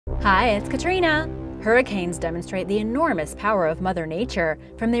Hi, it's Katrina. Hurricanes demonstrate the enormous power of Mother Nature.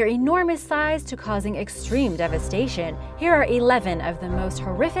 From their enormous size to causing extreme devastation, here are 11 of the most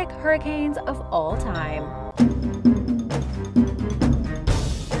horrific hurricanes of all time.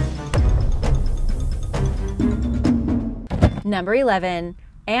 Number 11.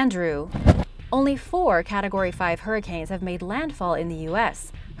 Andrew. Only 4 Category 5 hurricanes have made landfall in the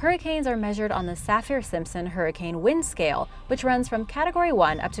U.S. Hurricanes are measured on the Saffir-Simpson Hurricane Wind Scale, which runs from Category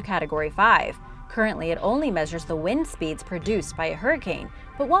 1 up to Category 5. Currently, it only measures the wind speeds produced by a hurricane,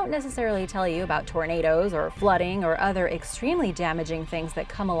 but won't necessarily tell you about tornadoes or flooding or other extremely damaging things that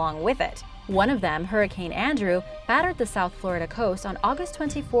come along with it. One of them, Hurricane Andrew, battered the South Florida coast on August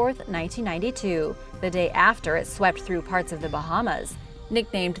 24, 1992, the day after it swept through parts of the Bahamas.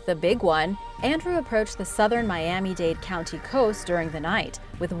 Nicknamed the Big One, Andrew approached the southern Miami-Dade County coast during the night,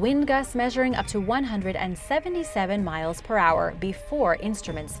 with wind gusts measuring up to 177 miles per hour before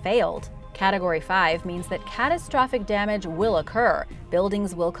instruments failed. Category 5 means that catastrophic damage will occur.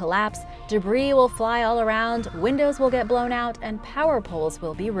 Buildings will collapse, debris will fly all around, windows will get blown out, and power poles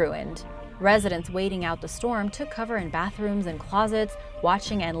will be ruined. Residents waiting out the storm took cover in bathrooms and closets,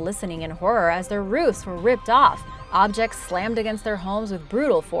 watching and listening in horror as their roofs were ripped off, objects slammed against their homes with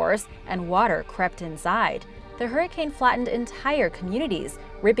brutal force, and water crept inside. The hurricane flattened entire communities,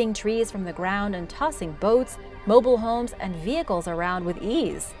 ripping trees from the ground and tossing boats, mobile homes, and vehicles around with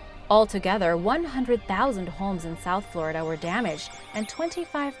ease. Altogether, 100,000 homes in South Florida were damaged, and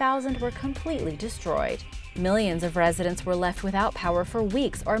 25,000 were completely destroyed. Millions of residents were left without power for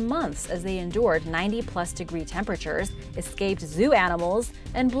weeks or months as they endured 90-plus degree temperatures, escaped zoo animals,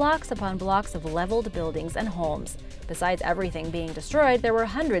 and blocks upon blocks of leveled buildings and homes. Besides everything being destroyed, there were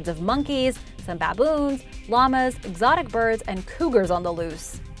hundreds of monkeys, some baboons, llamas, exotic birds, and cougars on the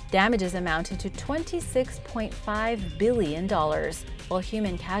loose. Damages amounted to $26.5 billion, while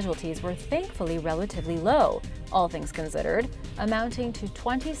human casualties were thankfully relatively low, all things considered, amounting to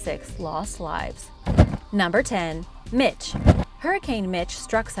 26 lost lives. Number 10. Mitch. Hurricane Mitch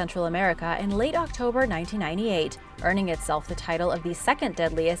struck Central America in late October 1998, earning itself the title of the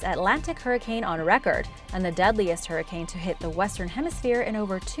second-deadliest Atlantic hurricane on record, and the deadliest hurricane to hit the Western Hemisphere in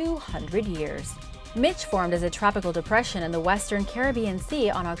over 200 years. Mitch formed as a tropical depression in the Western Caribbean Sea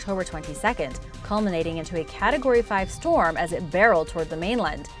on October 22nd, culminating into a Category 5 storm as it barreled toward the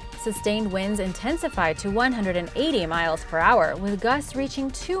mainland. Sustained winds intensified to 180 miles per hour, with gusts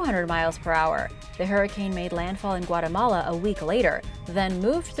reaching 200 miles per hour. The hurricane made landfall in Guatemala a week later, then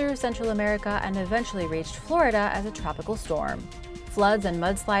moved through Central America and eventually reached Florida as a tropical storm. Floods and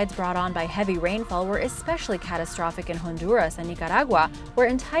mudslides brought on by heavy rainfall were especially catastrophic in Honduras and Nicaragua, where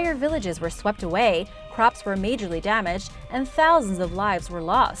entire villages were swept away, crops were majorly damaged, and thousands of lives were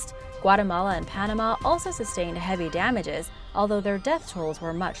lost. Guatemala and Panama also sustained heavy damages, although their death tolls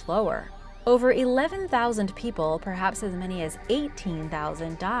were much lower. Over 11,000 people, perhaps as many as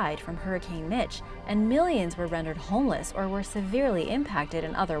 18,000, died from Hurricane Mitch, and millions were rendered homeless or were severely impacted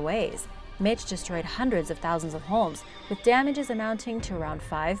in other ways. Mitch destroyed hundreds of thousands of homes, with damages amounting to around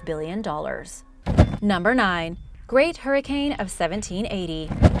 $5 billion. Number 9. Great Hurricane of 1780.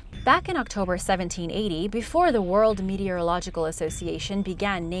 Back in October 1780, before the World Meteorological Association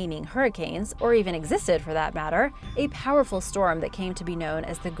began naming hurricanes, or even existed for that matter, a powerful storm that came to be known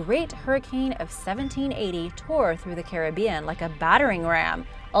as the Great Hurricane of 1780 tore through the Caribbean like a battering ram,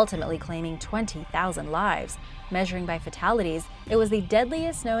 ultimately claiming 20,000 lives. Measuring by fatalities, it was the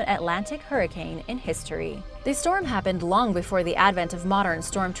deadliest known Atlantic hurricane in history. The storm happened long before the advent of modern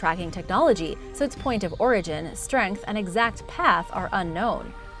storm tracking technology, so its point of origin, strength, and exact path are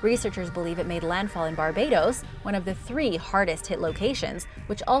unknown. Researchers believe it made landfall in Barbados, one of the 3 hardest-hit locations,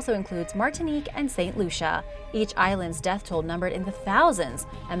 which also includes Martinique and St. Lucia. Each island's death toll numbered in the thousands,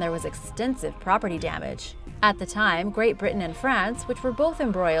 and there was extensive property damage. At the time, Great Britain and France, which were both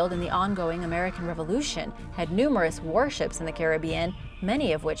embroiled in the ongoing American Revolution, had numerous warships in the Caribbean,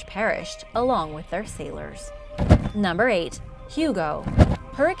 many of which perished, along with their sailors. Number 8. Hugo.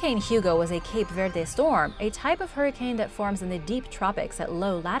 Hurricane Hugo was a Cape Verde storm, a type of hurricane that forms in the deep tropics at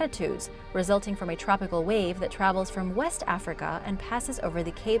low latitudes, resulting from a tropical wave that travels from West Africa and passes over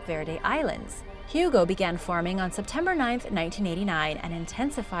the Cape Verde Islands. Hugo began forming on September 9, 1989, and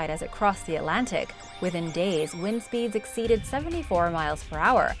intensified as it crossed the Atlantic. Within days, wind speeds exceeded 74 miles per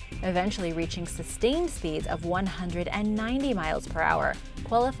hour, eventually reaching sustained speeds of 190 miles per hour,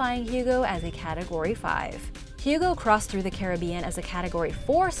 qualifying Hugo as a Category 5. Hugo crossed through the Caribbean as a Category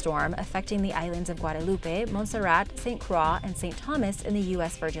 4 storm, affecting the islands of Guadalupe, Montserrat, St. Croix, and St. Thomas in the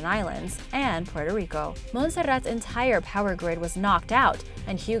U.S. Virgin Islands, and Puerto Rico. Montserrat's entire power grid was knocked out,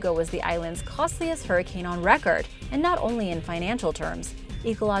 and Hugo was the island's costliest hurricane on record, and not only in financial terms.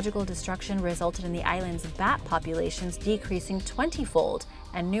 Ecological destruction resulted in the island's bat populations decreasing 20-fold,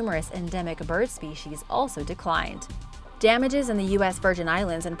 and numerous endemic bird species also declined. Damages in the U.S. Virgin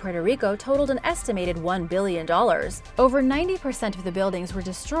Islands and Puerto Rico totaled an estimated $1 billion. Over 90% of the buildings were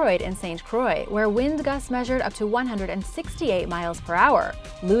destroyed in St. Croix, where wind gusts measured up to 168 miles per hour.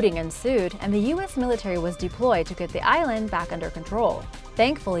 Looting ensued, and the U.S. military was deployed to get the island back under control.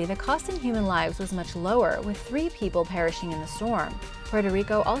 Thankfully, the cost in human lives was much lower, with 3 people perishing in the storm. Puerto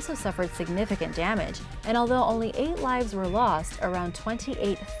Rico also suffered significant damage, and although only 8 lives were lost, around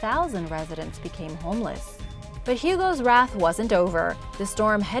 28,000 residents became homeless. But Hugo's wrath wasn't over. The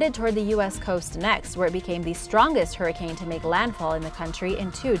storm headed toward the U.S. coast next, where it became the strongest hurricane to make landfall in the country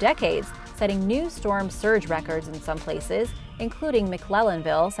in 2 decades, setting new storm surge records in some places, including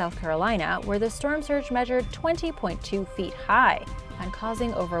McClellanville, South Carolina, where the storm surge measured 20.2 feet high, and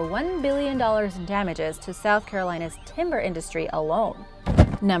causing over $1 billion in damages to South Carolina's timber industry alone.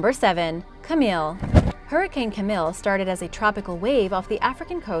 Number 7. Camille. Hurricane Camille started as a tropical wave off the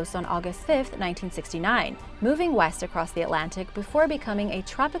African coast on August 5, 1969, moving west across the Atlantic before becoming a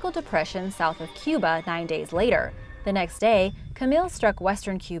tropical depression south of Cuba 9 days later. The next day, Camille struck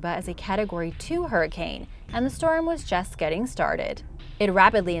western Cuba as a Category 2 hurricane, and the storm was just getting started. It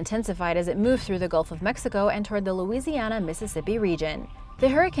rapidly intensified as it moved through the Gulf of Mexico and toward the Louisiana-Mississippi region. The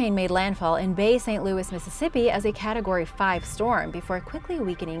hurricane made landfall in Bay St. Louis, Mississippi as a Category 5 storm before quickly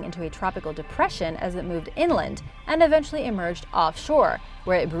weakening into a tropical depression as it moved inland and eventually emerged offshore,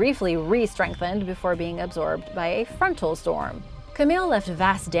 where it briefly re-strengthened before being absorbed by a frontal storm. Camille left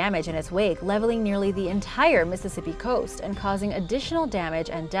vast damage in its wake, leveling nearly the entire Mississippi coast and causing additional damage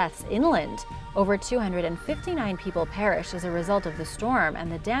and deaths inland. Over 259 people perished as a result of the storm,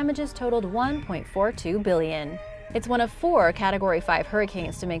 and the damages totaled $1.42 billion. It's one of 4 Category 5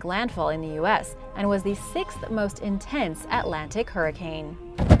 hurricanes to make landfall in the U.S. and was the 6th most intense Atlantic hurricane.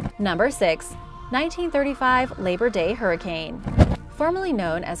 Number 6. 1935 Labor Day Hurricane. Formerly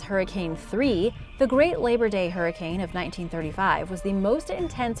known as Hurricane 3, the Great Labor Day Hurricane of 1935 was the most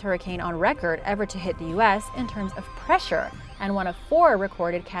intense hurricane on record ever to hit the U.S. in terms of pressure, and one of 4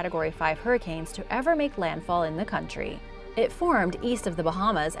 recorded Category 5 hurricanes to ever make landfall in the country. It formed east of the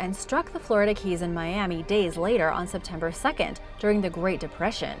Bahamas and struck the Florida Keys and Miami days later on September 2nd during the Great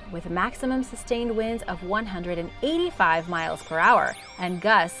Depression, with maximum sustained winds of 185 miles per hour and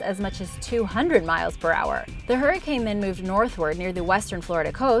gusts as much as 200 miles per hour. The hurricane then moved northward near the western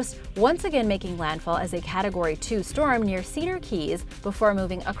Florida coast, once again making landfall as a Category 2 storm near Cedar Keys before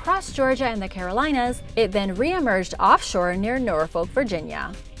moving across Georgia and the Carolinas. It then re-emerged offshore near Norfolk,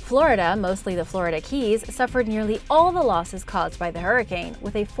 Virginia. Florida, mostly the Florida Keys, suffered nearly all the losses caused by the hurricane,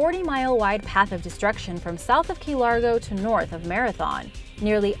 with a 40-mile-wide path of destruction from south of Key Largo to north of Marathon.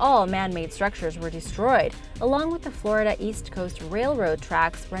 Nearly all man-made structures were destroyed, along with the Florida East Coast Railroad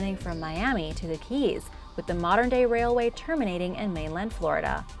tracks running from Miami to the Keys, with the modern-day railway terminating in mainland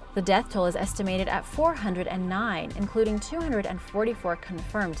Florida. The death toll is estimated at 409, including 244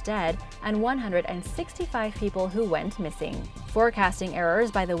 confirmed dead and 165 people who went missing. Forecasting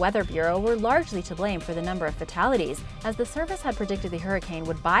errors by the Weather Bureau were largely to blame for the number of fatalities, as the service had predicted the hurricane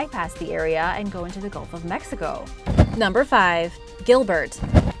would bypass the area and go into the Gulf of Mexico. Number 5. Gilbert.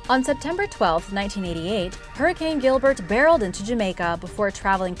 On September 12, 1988, Hurricane Gilbert barreled into Jamaica before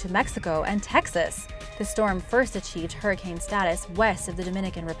traveling to Mexico and Texas. The storm first achieved hurricane status west of the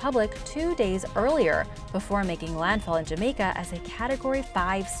Dominican Republic 2 days earlier, before making landfall in Jamaica as a Category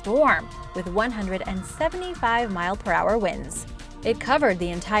 5 storm with 175-mile-per-hour winds. It covered the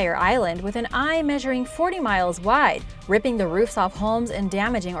entire island with an eye measuring 40 miles wide, ripping the roofs off homes and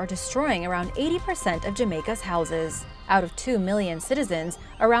damaging or destroying around 80% of Jamaica's houses. Out of 2 million citizens,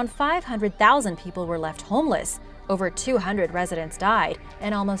 around 500,000 people were left homeless. Over 200 residents died,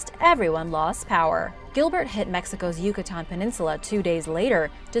 and almost everyone lost power. Gilbert hit Mexico's Yucatan Peninsula 2 days later,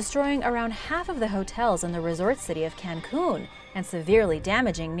 destroying around half of the hotels in the resort city of Cancun and severely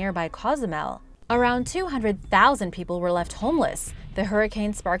damaging nearby Cozumel. Around 200,000 people were left homeless. The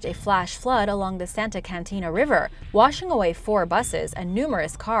hurricane sparked a flash flood along the Santa Catarina River, washing away 4 buses and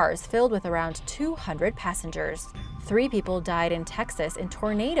numerous cars filled with around 200 passengers. 3 people died in Texas in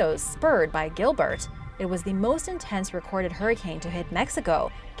tornadoes spurred by Gilbert. It was the most intense recorded hurricane to hit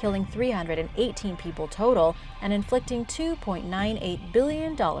Mexico, killing 318 people total and inflicting $2.98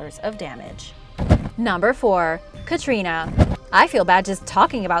 billion of damage. Number 4. Katrina. I feel bad just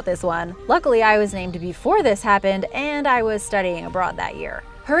talking about this one. Luckily, I was named before this happened, and I was studying abroad that year.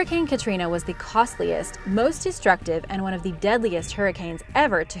 Hurricane Katrina was the costliest, most destructive, and one of the deadliest hurricanes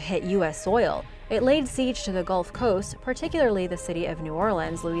ever to hit U.S. soil. It laid siege to the Gulf Coast, particularly the city of New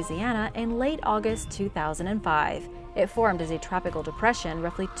Orleans, Louisiana, in late August 2005. It formed as a tropical depression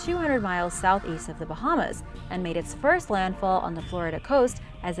roughly 200 miles southeast of the Bahamas and made its first landfall on the Florida coast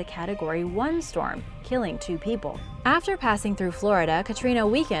as a Category 1 storm, killing 2 people. After passing through Florida, Katrina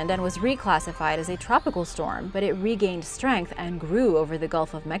weakened and was reclassified as a tropical storm, but it regained strength and grew over the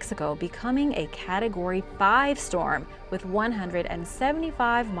Gulf of Mexico, becoming a Category 5 storm with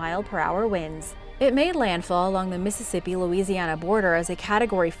 175-mile-per-hour winds. It made landfall along the Mississippi-Louisiana border as a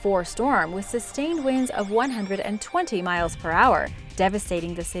Category 4 storm with sustained winds of 120 miles per hour,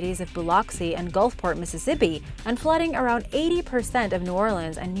 devastating the cities of Biloxi and Gulfport, Mississippi, and flooding around 80% of New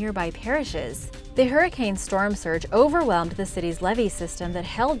Orleans and nearby parishes. The hurricane's storm surge overwhelmed the city's levee system that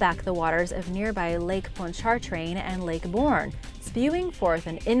held back the waters of nearby Lake Pontchartrain and Lake Borgne, spewing forth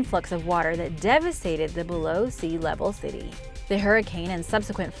an influx of water that devastated the below-sea-level city. The hurricane and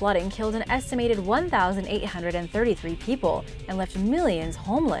subsequent flooding killed an estimated 1,833 people and left millions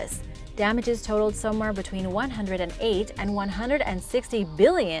homeless. Damages totaled somewhere between 108 and 160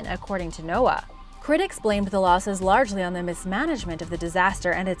 billion, according to NOAA. Critics blamed the losses largely on the mismanagement of the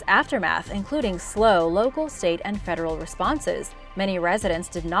disaster and its aftermath, including slow local, state, and federal responses. Many residents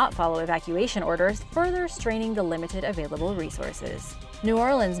did not follow evacuation orders, further straining the limited available resources. New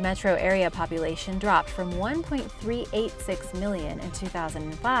Orleans metro area population dropped from 1.386 million in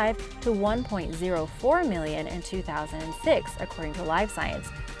 2005 to 1.04 million in 2006, according to Live Science,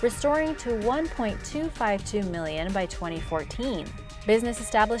 restoring to 1.252 million by 2014. Business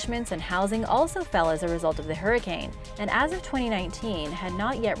establishments and housing also fell as a result of the hurricane, and as of 2019 had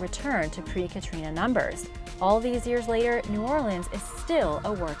not yet returned to pre-Katrina numbers. All these years later, New Orleans is still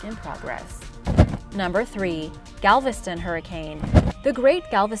a work in progress. Number 3. Galveston Hurricane. The Great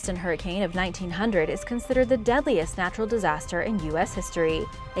Galveston Hurricane of 1900 is considered the deadliest natural disaster in U.S. history.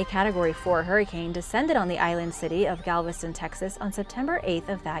 A Category 4 hurricane descended on the island city of Galveston, Texas on September 8th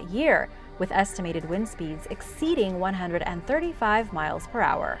of that year, with estimated wind speeds exceeding 135 miles per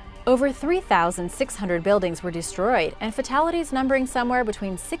hour. Over 3,600 buildings were destroyed, and fatalities numbering somewhere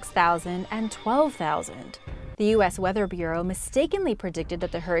between 6,000 and 12,000. The U.S. Weather Bureau mistakenly predicted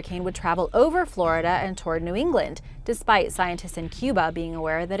that the hurricane would travel over Florida and toward New England, despite scientists in Cuba being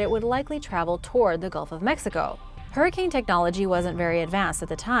aware that it would likely travel toward the Gulf of Mexico. Hurricane technology wasn't very advanced at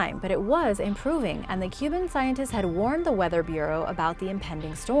the time, but it was improving, and the Cuban scientists had warned the Weather Bureau about the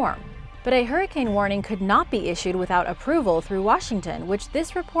impending storm. But a hurricane warning could not be issued without approval through Washington, which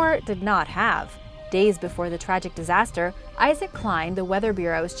this report did not have. Days before the tragic disaster, Isaac Klein, the Weather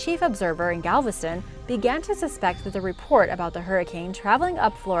Bureau's chief observer in Galveston, began to suspect that the report about the hurricane traveling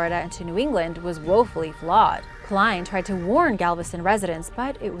up Florida and to New England was woefully flawed. Klein tried to warn Galveston residents,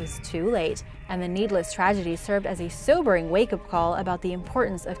 but it was too late, and the needless tragedy served as a sobering wake-up call about the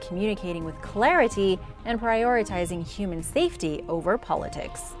importance of communicating with clarity and prioritizing human safety over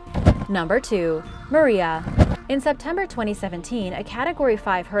politics. Number 2. Maria. In September 2017, a Category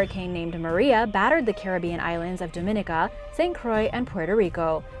 5 hurricane named Maria battered the Caribbean islands of Dominica, St. Croix, and Puerto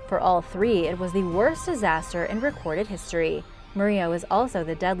Rico. For all three, it was the worst disaster in recorded history. Maria was also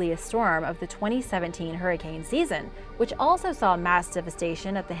the deadliest storm of the 2017 hurricane season, which also saw mass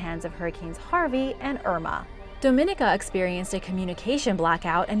devastation at the hands of Hurricanes Harvey and Irma. Dominica experienced a communication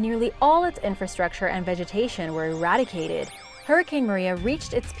blackout, and nearly all its infrastructure and vegetation were eradicated. Hurricane Maria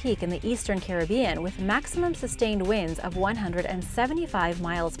reached its peak in the eastern Caribbean with maximum sustained winds of 175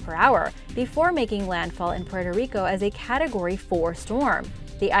 miles per hour before making landfall in Puerto Rico as a Category 4 storm.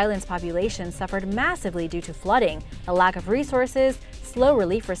 The island's population suffered massively due to flooding, a lack of resources, slow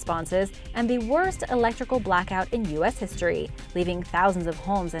relief responses, and the worst electrical blackout in U.S. history, leaving thousands of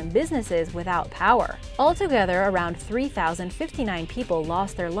homes and businesses without power. Altogether, around 3,059 people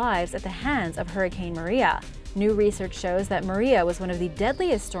lost their lives at the hands of Hurricane Maria. New research shows that Maria was one of the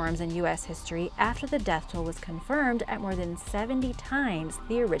deadliest storms in U.S. history after the death toll was confirmed at more than 70 times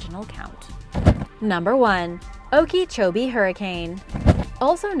the original count. Number 1. Okeechobee Hurricane.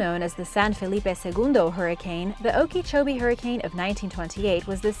 Also known as the San Felipe Segundo Hurricane, the Okeechobee Hurricane of 1928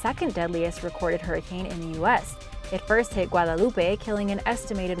 was the second deadliest recorded hurricane in the U.S. It first hit Guadalupe, killing an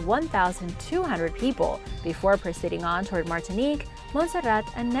estimated 1,200 people, before proceeding on toward Martinique, Montserrat,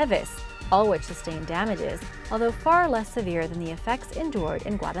 and Nevis, all which sustained damages, although far less severe than the effects endured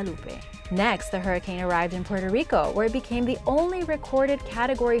in Guadalupe. Next, the hurricane arrived in Puerto Rico, where it became the only recorded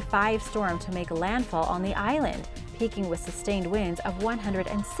Category 5 storm to make landfall on the island, peaking with sustained winds of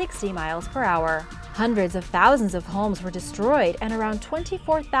 160 miles per hour. Hundreds of thousands of homes were destroyed, and around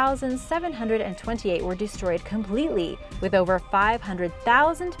 24,728 were destroyed completely, with over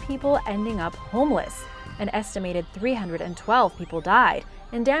 500,000 people ending up homeless. An estimated 312 people died,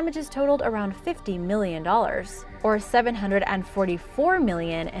 and damages totaled around $50 million, or $744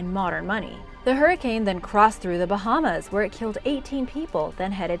 million in modern money. The hurricane then crossed through the Bahamas, where it killed 18 people,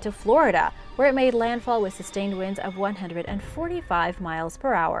 then headed to Florida, where it made landfall with sustained winds of 145 miles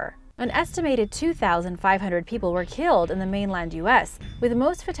per hour. An estimated 2,500 people were killed in the mainland U.S., with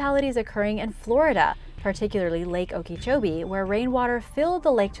most fatalities occurring in Florida, particularly Lake Okeechobee, where rainwater filled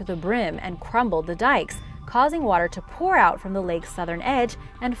the lake to the brim and crumbled the dikes, causing water to pour out from the lake's southern edge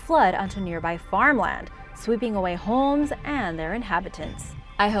and flood onto nearby farmland, sweeping away homes and their inhabitants.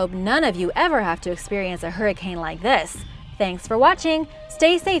 I hope none of you ever have to experience a hurricane like this. Thanks for watching,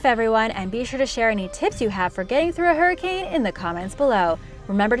 stay safe everyone, and be sure to share any tips you have for getting through a hurricane in the comments below.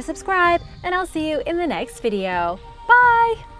 Remember to subscribe, and I'll see you in the next video. Bye!